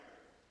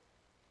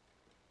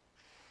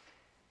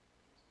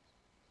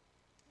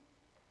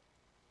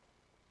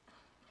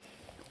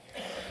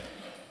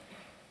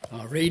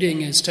Our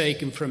reading is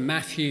taken from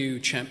Matthew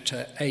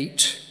chapter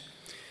 8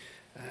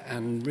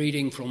 and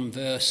reading from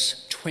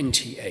verse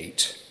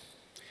 28.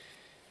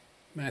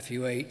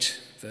 Matthew 8,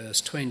 verse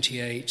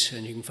 28,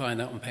 and you can find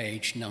that on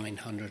page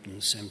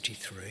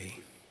 973.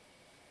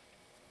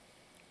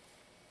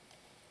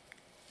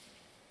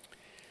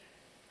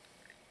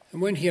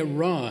 And when he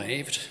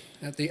arrived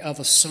at the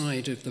other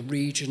side of the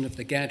region of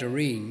the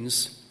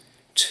Gadarenes,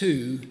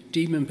 2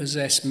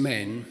 demon-possessed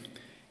men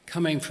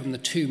coming from the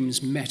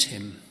tombs met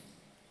him.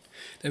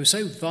 They were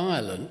so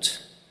violent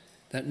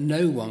that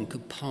no one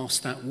could pass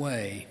that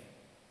way.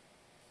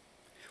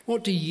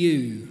 "What do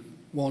you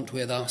want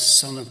with us,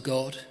 Son of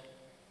God?"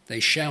 they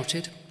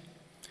shouted.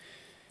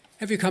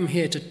 "Have you come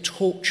here to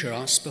torture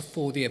us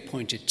before the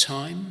appointed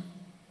time?"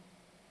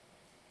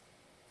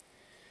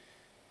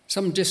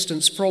 Some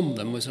distance from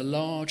them was a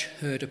large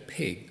herd of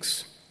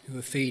pigs who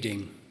were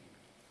feeding.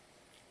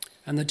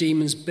 And the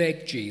demons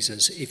begged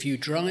Jesus, "If you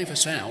drive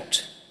us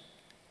out,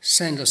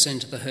 send us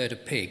into the herd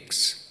of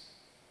pigs."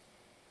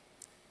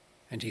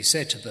 And he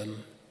said to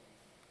them,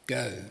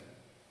 "Go."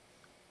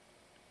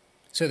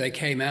 So they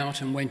came out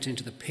and went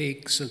into the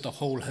pigs, and the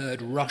whole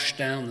herd rushed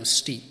down the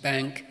steep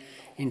bank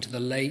into the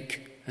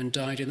lake and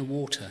died in the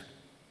water.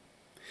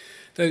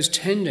 Those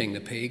tending the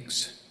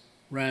pigs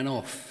ran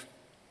off,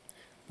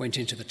 went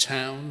into the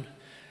town,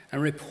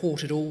 and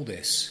reported all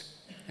this,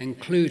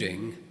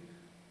 including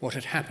what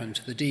had happened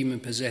to the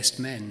demon-possessed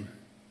men.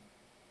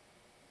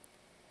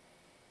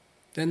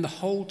 Then the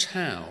whole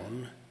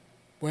town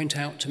went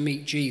out to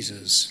meet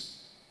Jesus,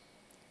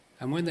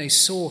 and when they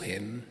saw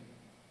him,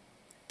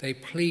 they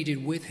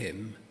pleaded with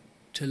him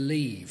to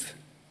leave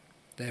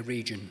their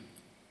region.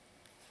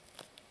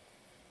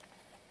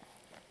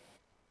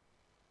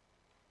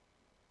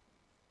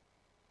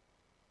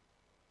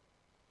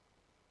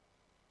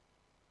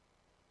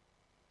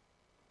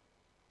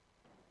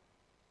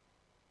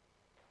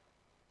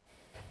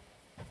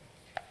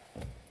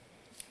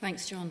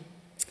 Thanks, John.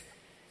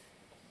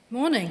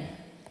 Morning.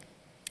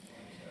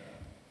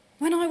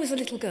 When I was a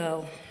little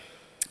girl,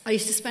 I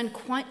used to spend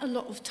quite a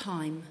lot of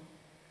time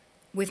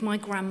with my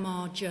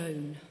grandma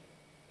Joan.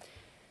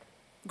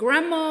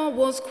 Grandma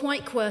was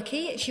quite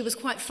quirky. She was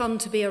quite fun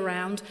to be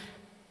around.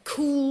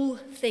 Cool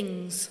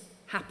things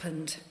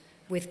happened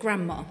with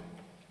Grandma.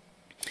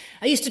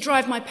 I used to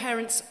drive my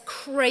parents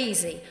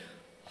crazy,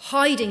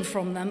 hiding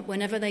from them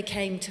whenever they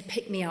came to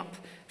pick me up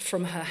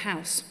from her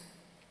house.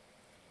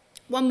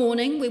 One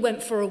morning, we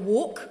went for a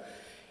walk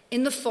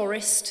in the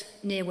forest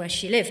near where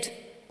she lived.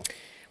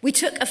 We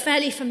took a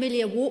fairly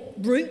familiar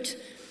route,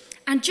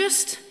 and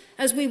just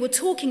as we were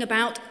talking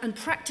about and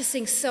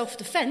practicing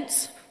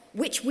self-defence,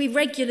 which we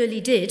regularly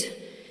did,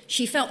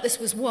 she felt this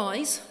was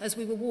wise as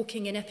we were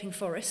walking in Epping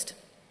Forest.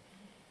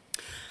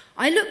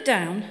 I looked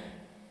down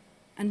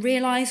and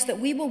realised that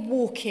we were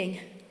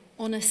walking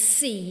on a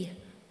sea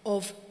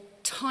of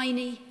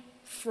tiny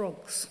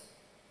frogs.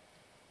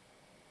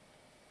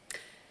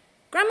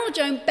 Grandma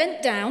Joan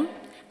bent down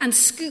and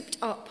scooped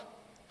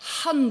up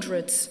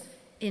hundreds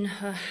in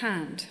her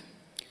hand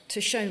to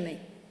show me.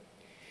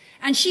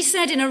 And she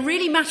said in a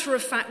really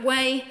matter-of-fact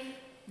way,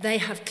 "They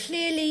have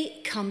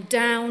clearly come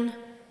down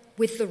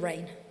with the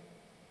rain."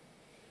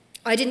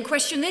 I didn't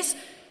question this.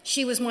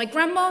 She was my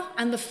grandma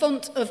and the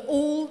font of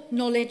all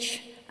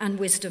knowledge and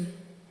wisdom.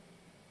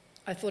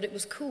 I thought it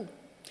was cool.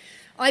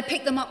 I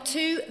picked them up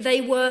too.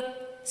 They were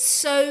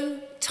so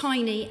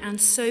tiny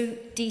and so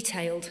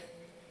detailed.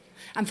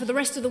 And for the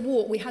rest of the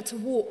walk, we had to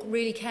walk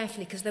really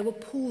carefully because there were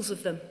pools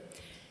of them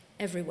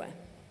everywhere.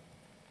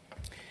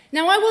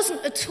 Now, I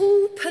wasn't at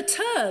all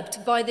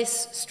perturbed by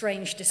this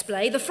strange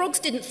display. The frogs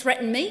didn't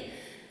threaten me.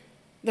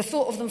 The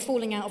thought of them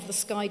falling out of the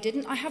sky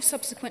didn't. I have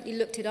subsequently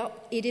looked it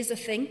up. It is a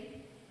thing.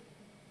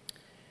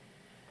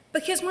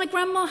 Because my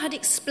grandma had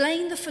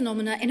explained the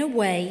phenomena in a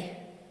way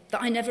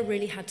that I never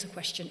really had to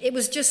question. It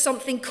was just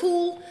something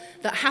cool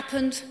that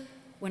happened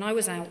when I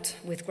was out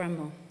with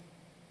Grandma.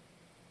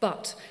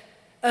 But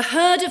a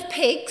herd of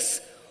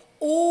pigs,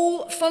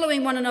 all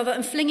following one another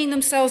and flinging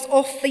themselves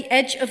off the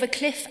edge of a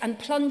cliff and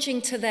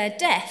plunging to their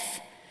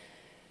death,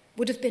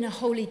 would have been a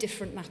wholly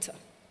different matter,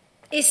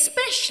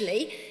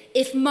 especially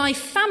if my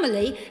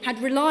family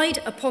had relied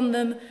upon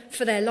them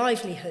for their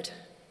livelihood.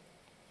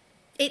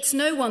 It's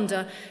no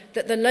wonder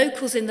that the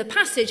locals in the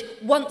passage,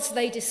 once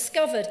they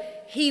discovered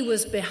he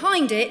was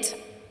behind it,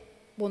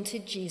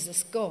 wanted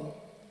Jesus gone.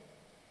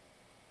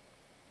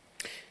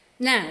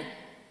 Now,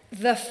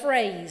 the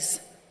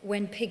phrase,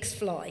 "when pigs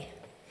fly,"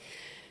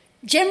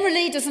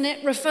 generally, doesn't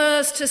it,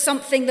 refers to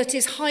something that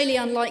is highly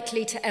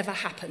unlikely to ever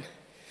happen.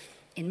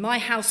 In my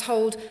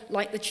household,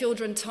 like the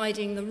children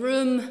tidying the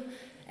room,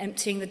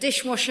 emptying the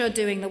dishwasher,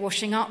 doing the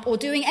washing up, or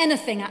doing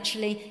anything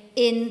actually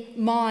in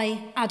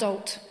my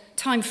adult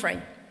time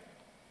frame.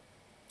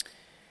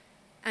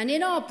 And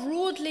in our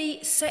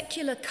broadly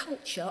secular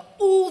culture,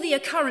 all the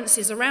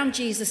occurrences around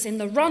Jesus in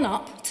the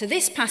run-up to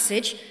this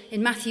passage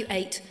in Matthew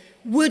 8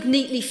 would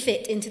neatly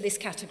fit into this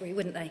category,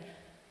 wouldn't they?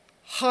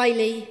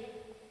 Highly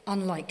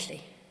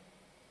unlikely.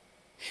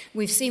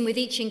 We've seen with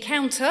each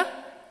encounter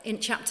in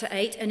chapter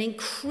 8 an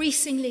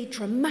increasingly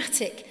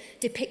dramatic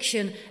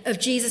depiction of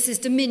Jesus'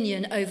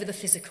 dominion over the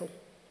physical.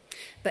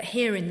 But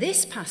here in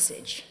this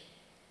passage,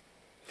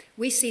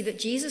 we see that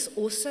Jesus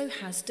also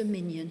has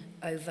dominion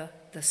over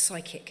the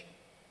psychic.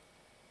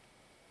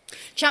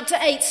 Chapter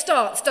 8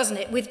 starts, doesn't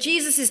it, with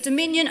Jesus'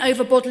 dominion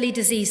over bodily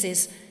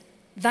diseases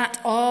that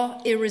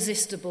are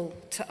irresistible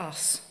to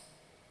us.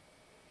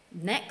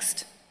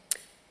 Next,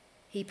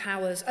 he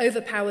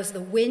overpowers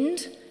the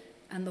wind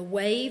and the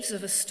waves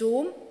of a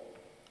storm,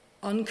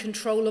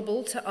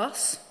 uncontrollable to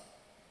us.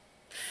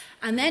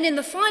 And then in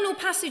the final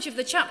passage of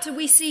the chapter,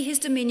 we see his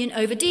dominion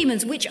over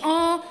demons, which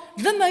are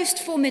the most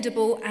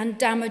formidable and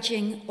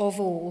damaging of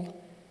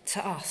all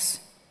to us.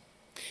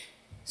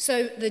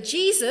 So the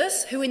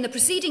Jesus who in the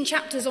preceding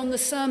chapters on the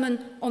Sermon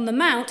on the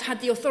Mount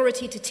had the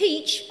authority to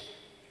teach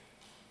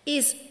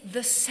is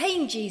the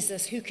same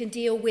Jesus who can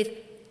deal with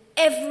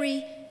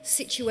every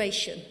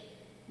situation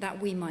that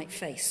we might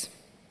face.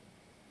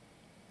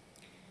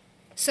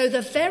 So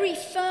the very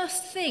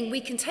first thing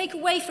we can take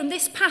away from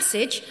this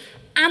passage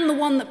and the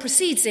one that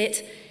precedes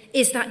it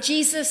is that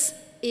Jesus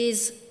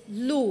is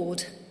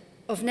Lord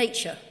of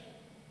nature,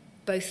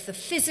 both the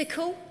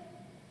physical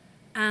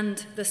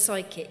and the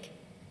psychic.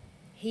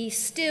 He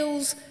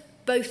stills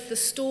both the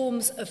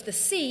storms of the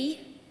sea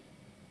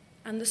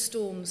and the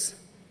storms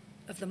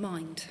of the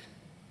mind.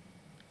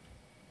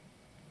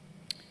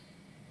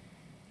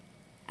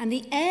 And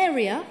the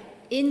area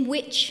in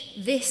which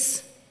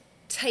this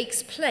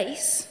takes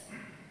place,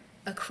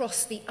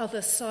 across the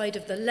other side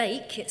of the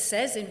lake, it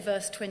says in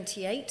verse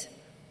 28,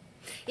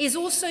 is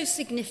also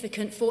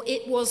significant, for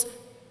it was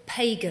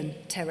pagan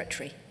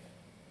territory.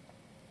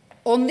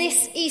 On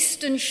this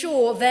eastern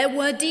shore there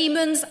were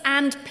demons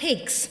and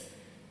pigs,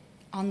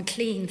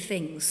 unclean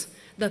things.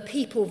 The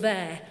people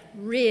there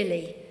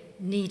really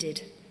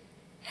needed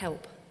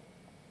help.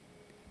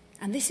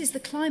 And this is the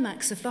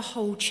climax of the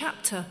whole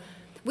chapter,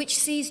 which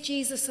sees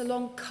Jesus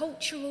along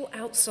cultural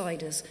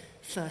outsiders,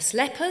 first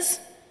lepers,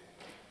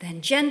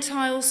 then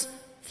Gentiles,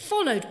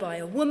 followed by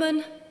a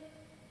woman,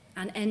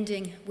 and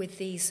ending with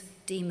these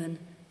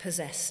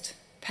demon-possessed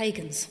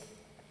pagans.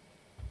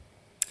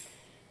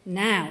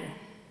 Now,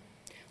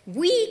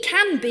 we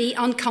can be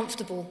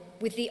uncomfortable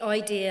with the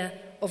idea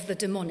of the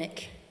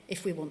demonic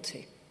if we want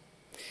to.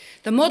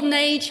 The modern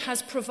age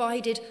has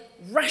provided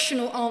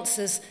rational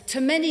answers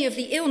to many of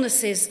the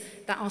illnesses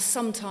that are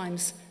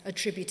sometimes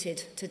attributed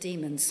to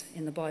demons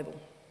in the Bible.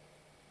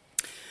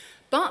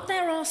 But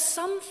there are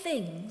some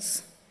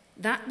things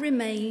that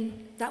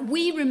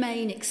we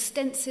remain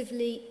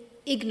extensively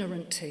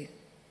ignorant to.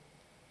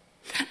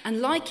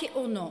 And like it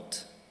or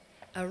not,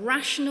 a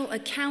rational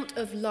account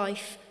of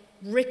life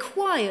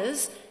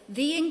requires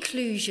the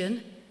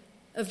inclusion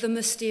of the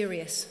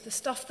mysterious, the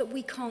stuff that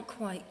we can't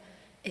quite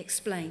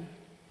explain.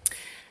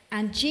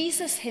 And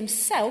Jesus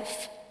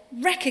himself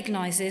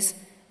recognizes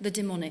the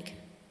demonic.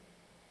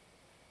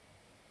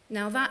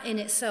 Now that in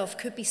itself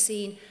could be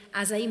seen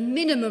as a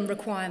minimum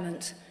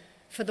requirement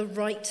for the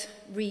right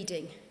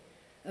reading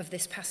of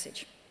this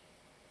passage.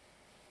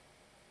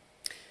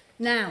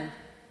 Now,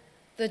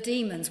 the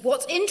demons.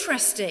 What's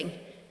interesting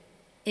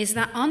is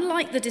that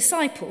unlike the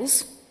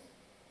disciples,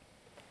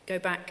 go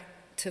back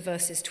to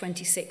verses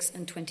 26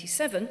 and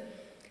 27,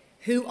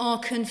 who are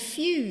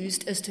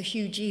confused as to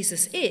who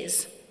Jesus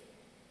is,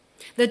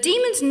 the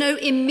demons know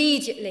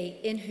immediately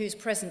in whose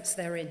presence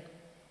they're in.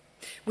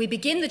 We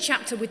begin the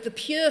chapter with the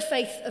pure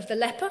faith of the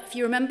leper, if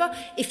you remember.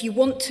 If you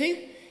want to,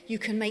 you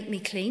can make me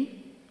clean.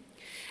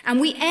 And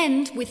we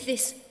end with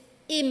this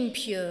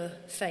impure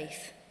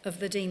faith of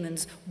the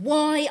demons.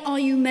 Why are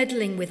you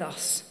meddling with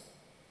us?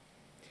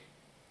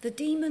 The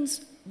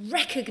demons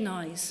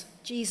recognize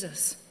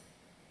Jesus.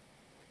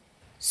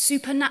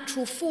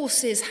 Supernatural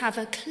forces have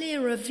a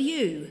clearer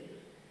view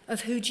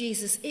of who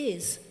Jesus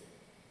is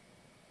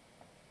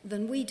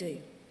than we do.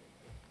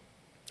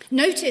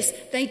 Notice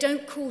they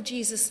don't call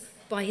Jesus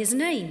by his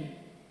name.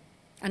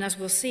 And as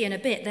we'll see in a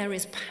bit, there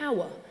is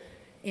power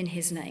in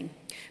his name.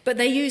 But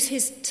they use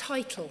his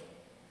title,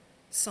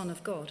 Son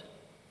of God.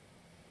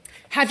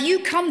 Have you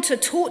come to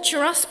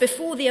torture us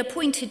before the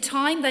appointed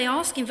time, they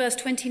ask in verse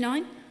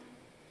 29.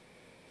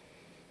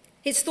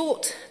 It's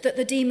thought that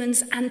the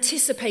demons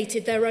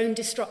anticipated their own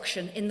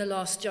destruction in the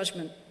Last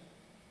Judgment.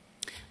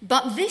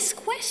 But this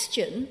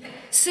question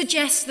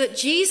suggests that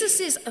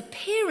Jesus'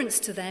 appearance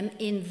to them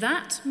in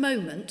that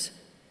moment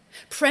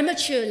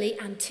prematurely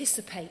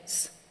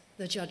anticipates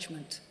the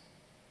judgment.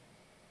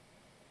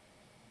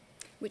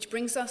 Which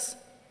brings us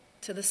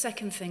to the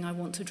second thing I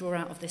want to draw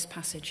out of this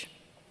passage.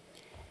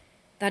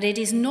 That it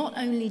is not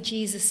only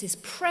Jesus'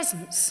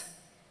 presence,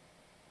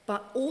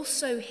 but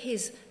also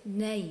his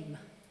name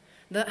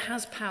that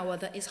has power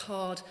that is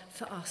hard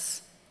for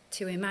us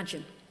to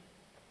imagine.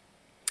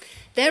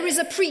 There is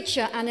a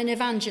preacher and an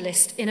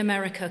evangelist in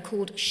America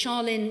called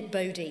Charlene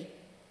Bodie.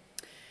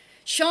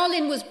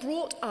 Charlene was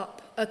brought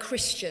up a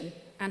Christian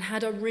and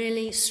had a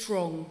really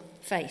strong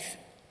faith.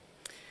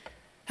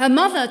 Her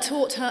mother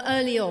taught her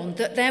early on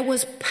that there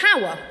was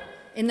power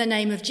in the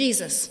name of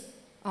Jesus.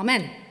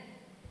 Amen.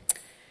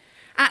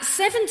 At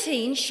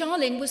 17,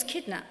 Charlene was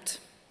kidnapped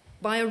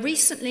by a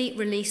recently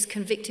released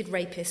convicted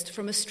rapist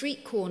from a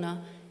street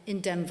corner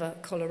in Denver,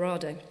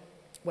 Colorado,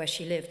 where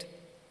she lived.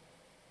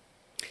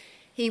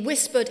 He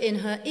whispered in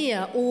her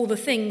ear all the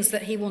things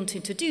that he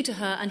wanted to do to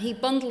her, and he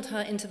bundled her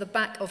into the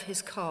back of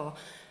his car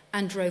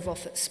and drove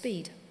off at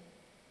speed.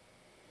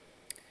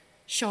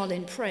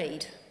 Charlene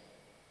prayed.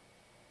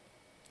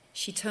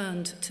 She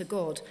turned to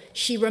God.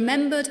 She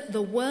remembered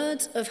the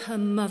words of her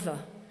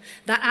mother,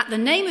 that at the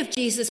name of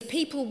Jesus,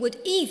 people would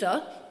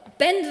either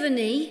bend the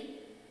knee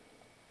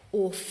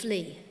or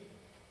flee.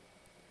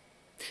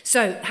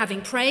 So,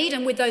 having prayed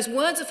and with those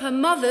words of her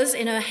mother's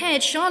in her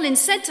head, Charlene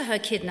said to her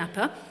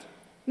kidnapper,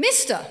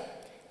 "Mister,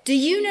 do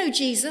you know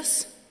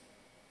Jesus?"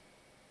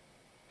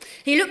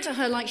 He looked at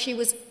her like she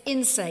was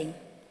insane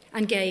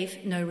and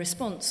gave no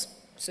response.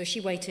 So she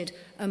waited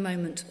a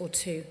moment or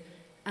two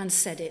and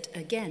said it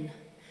again.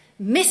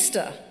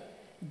 "Mister,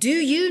 do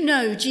you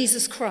know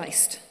Jesus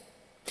Christ?"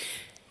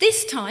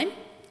 This time,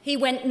 he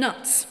went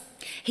nuts.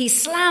 He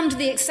slammed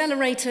the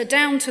accelerator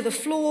down to the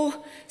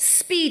floor,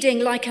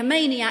 speeding like a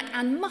maniac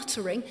and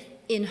muttering,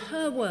 in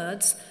her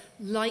words,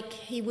 like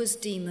he was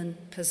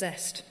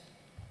demon-possessed.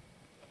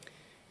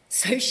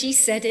 So she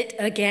said it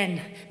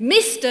again.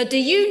 "Mister, do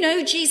you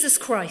know Jesus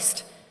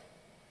Christ?"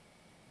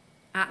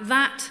 At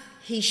that,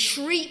 he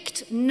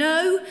shrieked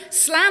no,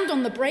 slammed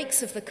on the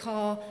brakes of the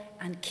car,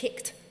 and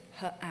kicked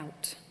her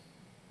out.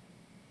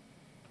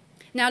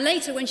 Now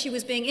later, when she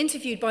was being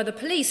interviewed by the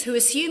police, who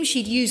assumed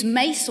she'd used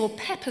mace or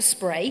pepper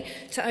spray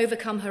to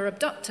overcome her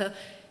abductor,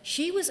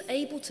 she was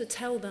able to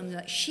tell them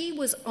that she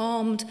was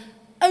armed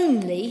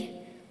only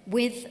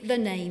with the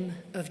name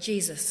of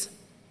Jesus.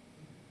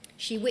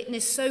 She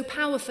witnessed so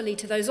powerfully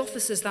to those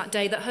officers that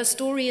day that her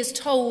story is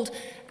told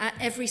at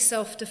every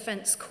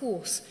self-defense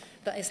course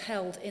that is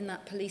held in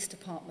that police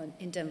department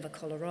in Denver,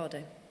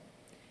 Colorado.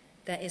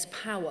 There is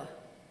power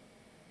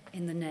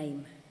in the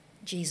name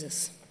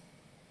Jesus.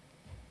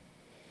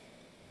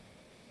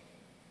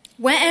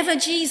 Wherever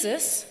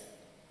Jesus,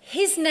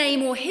 his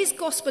name or his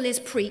gospel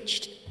is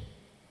preached,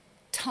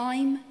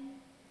 time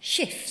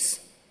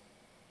shifts.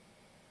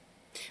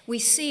 We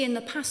see in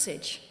the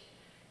passage,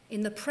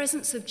 in the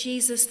presence of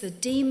Jesus, the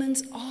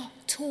demons are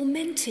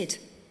tormented.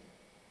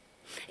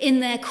 In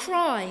their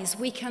cries,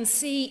 we can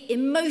see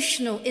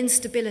emotional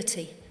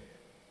instability,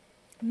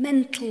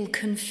 mental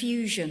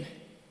confusion,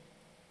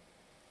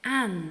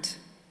 and,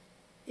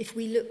 if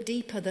we look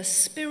deeper, the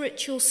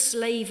spiritual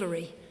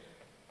slavery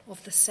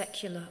of the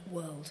secular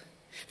world.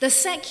 The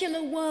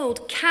secular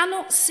world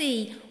cannot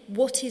see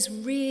what is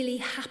really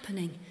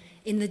happening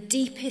in the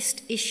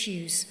deepest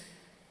issues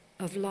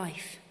of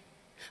life,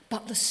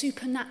 but the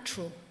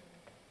supernatural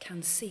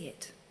can see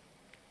it.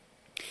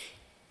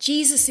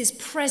 Jesus'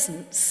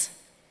 presence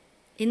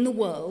in the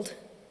world,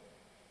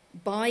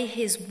 by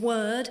his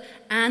word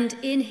and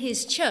in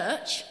his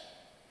church,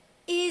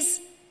 is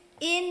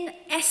in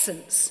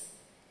essence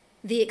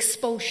the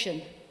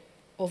expulsion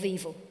of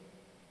evil.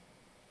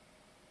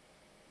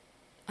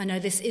 I know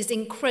this is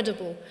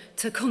incredible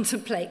to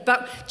contemplate,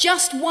 but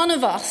just one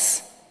of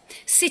us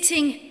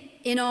sitting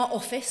in our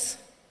office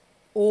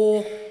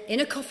or in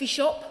a coffee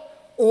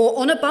shop or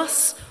on a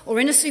bus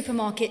or in a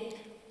supermarket,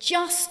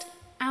 just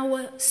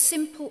our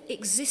simple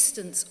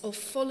existence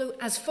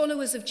as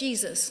followers of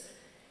Jesus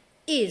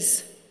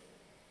is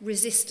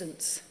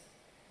resistance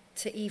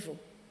to evil.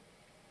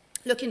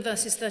 Look in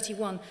verses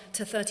 31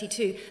 to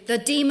 32. The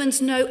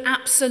demons know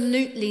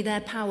absolutely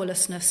their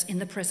powerlessness in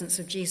the presence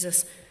of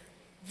Jesus.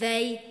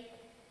 They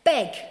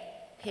beg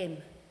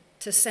him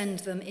to send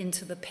them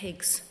into the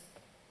pigs,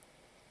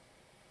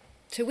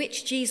 to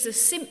which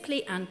Jesus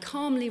simply and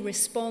calmly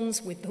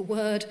responds with the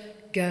word,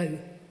 "Go."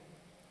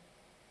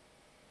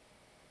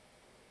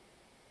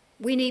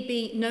 We need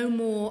be no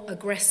more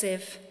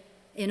aggressive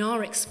in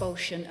our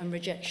expulsion and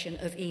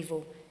rejection of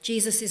evil.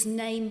 Jesus'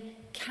 name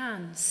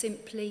can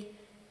simply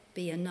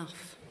be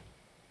enough.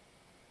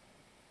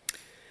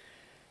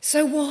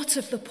 So what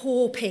of the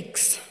poor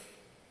pigs?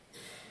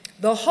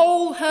 The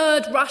whole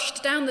herd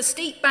rushed down the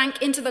steep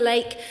bank into the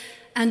lake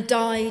and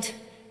died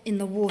in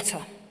the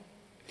water.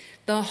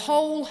 The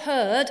whole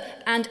herd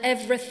and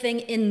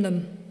everything in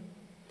them,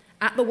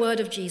 at the word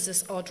of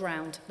Jesus, are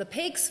drowned. The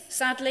pigs,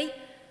 sadly,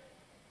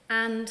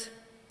 and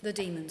the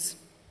demons.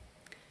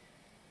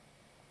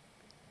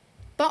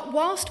 But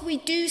whilst we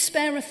do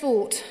spare a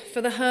thought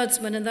for the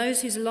herdsmen and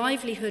those whose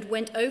livelihood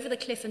went over the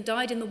cliff and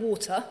died in the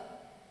water,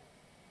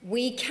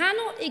 we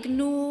cannot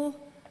ignore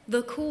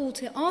the call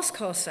to ask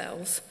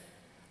ourselves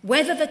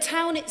whether the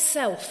town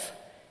itself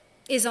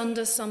is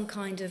under some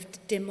kind of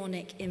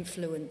demonic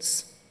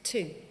influence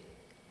too.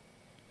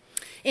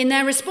 In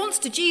their response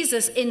to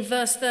Jesus in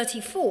verse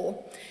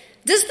 34,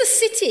 does the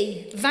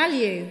city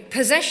value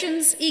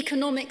possessions,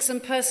 economics,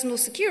 and personal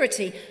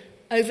security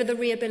over the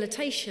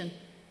rehabilitation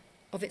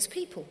of its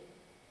people?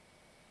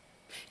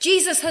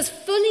 Jesus has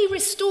fully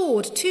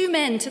restored 2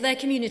 men to their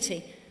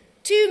community.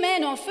 2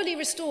 men are fully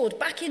restored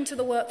back into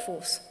the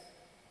workforce.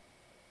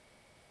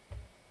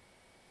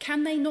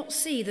 Can they not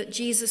see that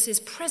Jesus'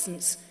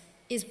 presence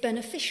is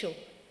beneficial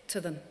to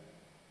them?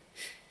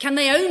 Can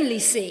they only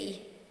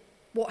see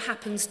what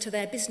happens to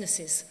their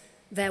businesses,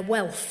 their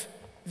wealth,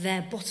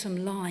 their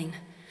bottom line,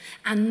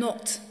 and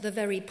not the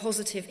very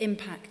positive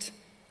impact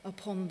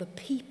upon the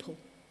people?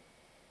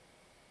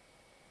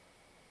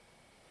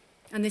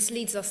 And this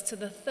leads us to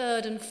the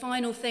third and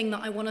final thing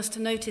that I want us to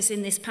notice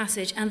in this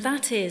passage, and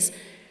that is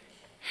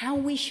how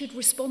we should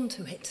respond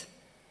to it.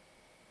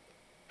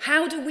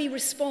 How do we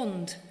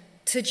respond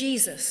to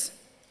Jesus?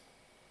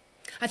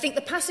 I think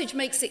the passage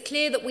makes it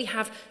clear that we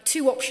have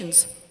two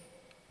options.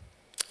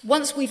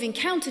 Once we've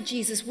encountered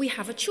Jesus, we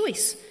have a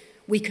choice.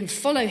 We can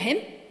follow him,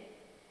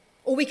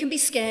 or we can be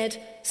scared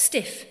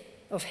stiff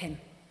of him.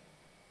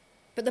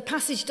 But the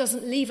passage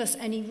doesn't leave us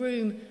any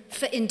room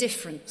for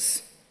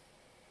indifference.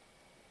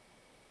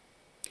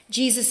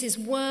 Jesus'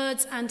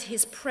 words and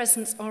his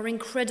presence are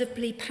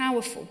incredibly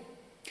powerful.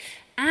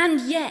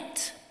 And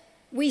yet,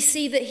 we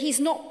see that he's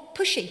not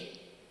pushy.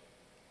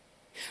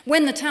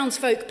 When the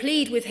townsfolk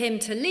plead with him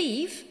to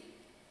leave,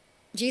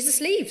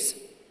 Jesus leaves.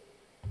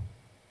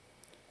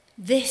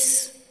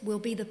 This will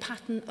be the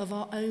pattern of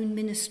our own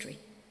ministry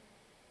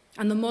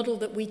and the model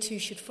that we too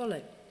should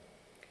follow.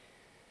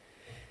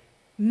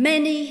 To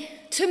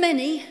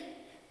many,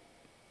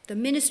 the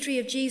ministry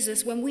of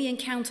Jesus, when we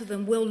encounter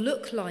them, will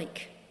look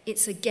like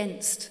it's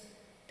against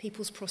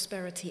people's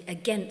prosperity,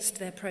 against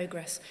their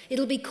progress.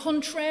 It'll be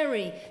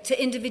contrary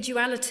to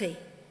individuality,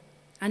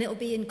 and it'll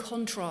be in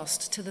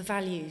contrast to the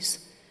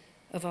values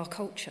of our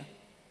culture.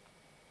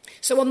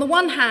 So on the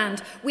one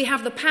hand, we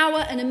have the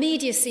power and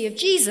immediacy of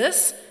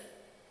Jesus,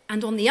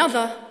 and on the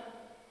other,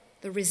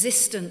 the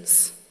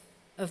resistance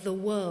of the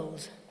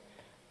world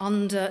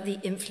under the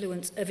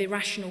influence of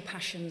irrational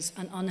passions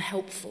and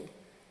unhelpful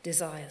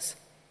desires.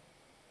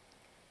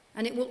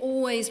 And it will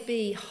always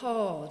be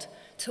hard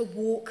to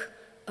walk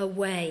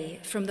away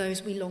from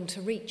those we long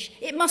to reach.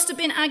 It must have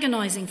been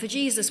agonizing for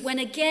Jesus when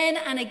again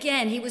and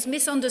again he was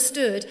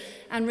misunderstood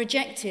and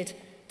rejected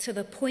to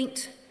the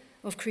point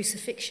of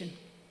crucifixion.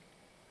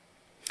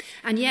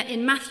 And yet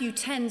in Matthew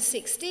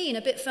 10:16,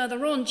 a bit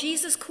further on,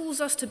 Jesus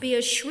calls us to be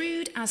as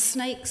shrewd as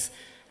snakes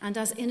and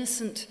as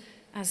innocent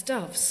as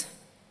doves.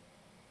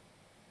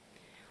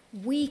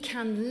 We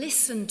can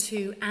listen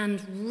to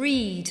and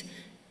read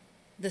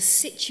the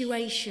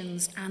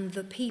situations and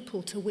the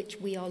people to which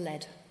we are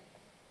led.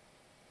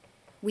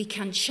 We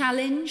can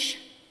challenge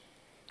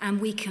and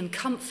we can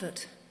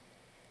comfort,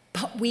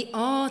 but we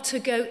are to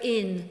go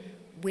in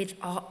with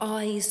our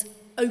eyes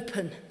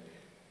open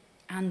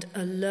and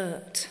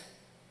alert.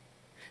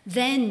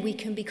 Then we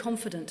can be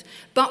confident,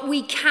 but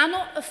we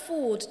cannot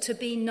afford to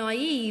be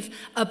naive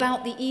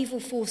about the evil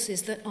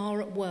forces that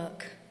are at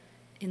work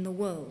in the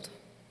world.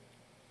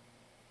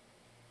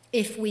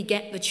 If we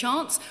get the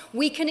chance,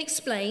 we can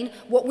explain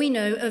what we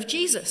know of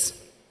Jesus.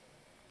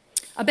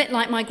 A bit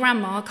like my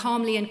grandma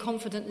calmly and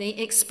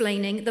confidently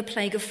explaining the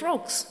plague of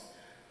frogs.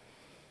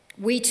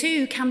 We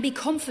too can be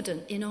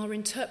confident in our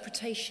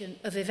interpretation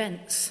of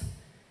events,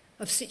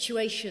 of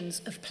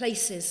situations, of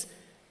places,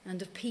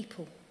 and of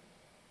people.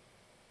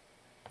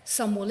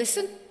 Some will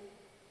listen,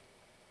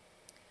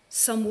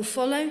 some will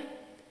follow,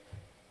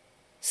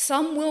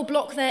 some will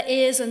block their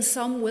ears, and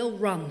some will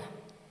run.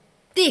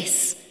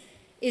 This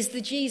is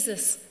the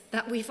Jesus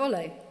that we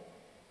follow,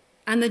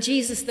 and the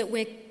Jesus that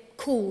we're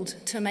called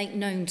to make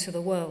known to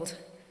the world.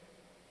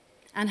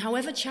 And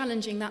however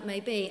challenging that may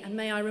be, and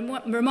may I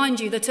remind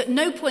you that at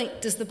no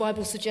point does the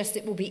Bible suggest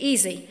it will be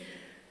easy,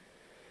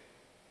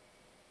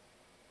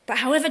 but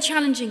however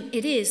challenging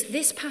it is,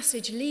 this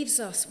passage leaves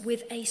us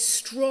with a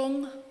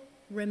strong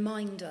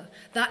reminder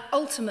that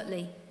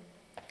ultimately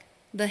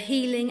the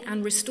healing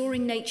and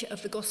restoring nature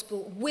of the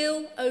gospel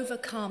will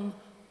overcome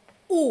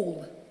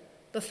all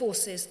the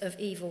forces of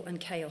evil and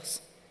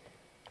chaos,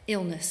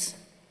 illness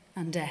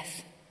and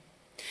death.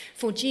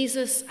 For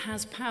Jesus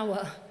has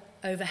power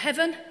over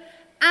heaven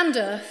and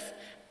earth,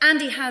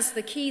 and he has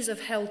the keys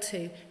of hell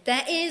too.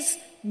 There is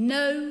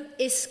no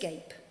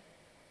escape,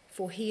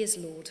 for he is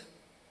Lord.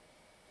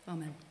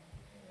 Amen.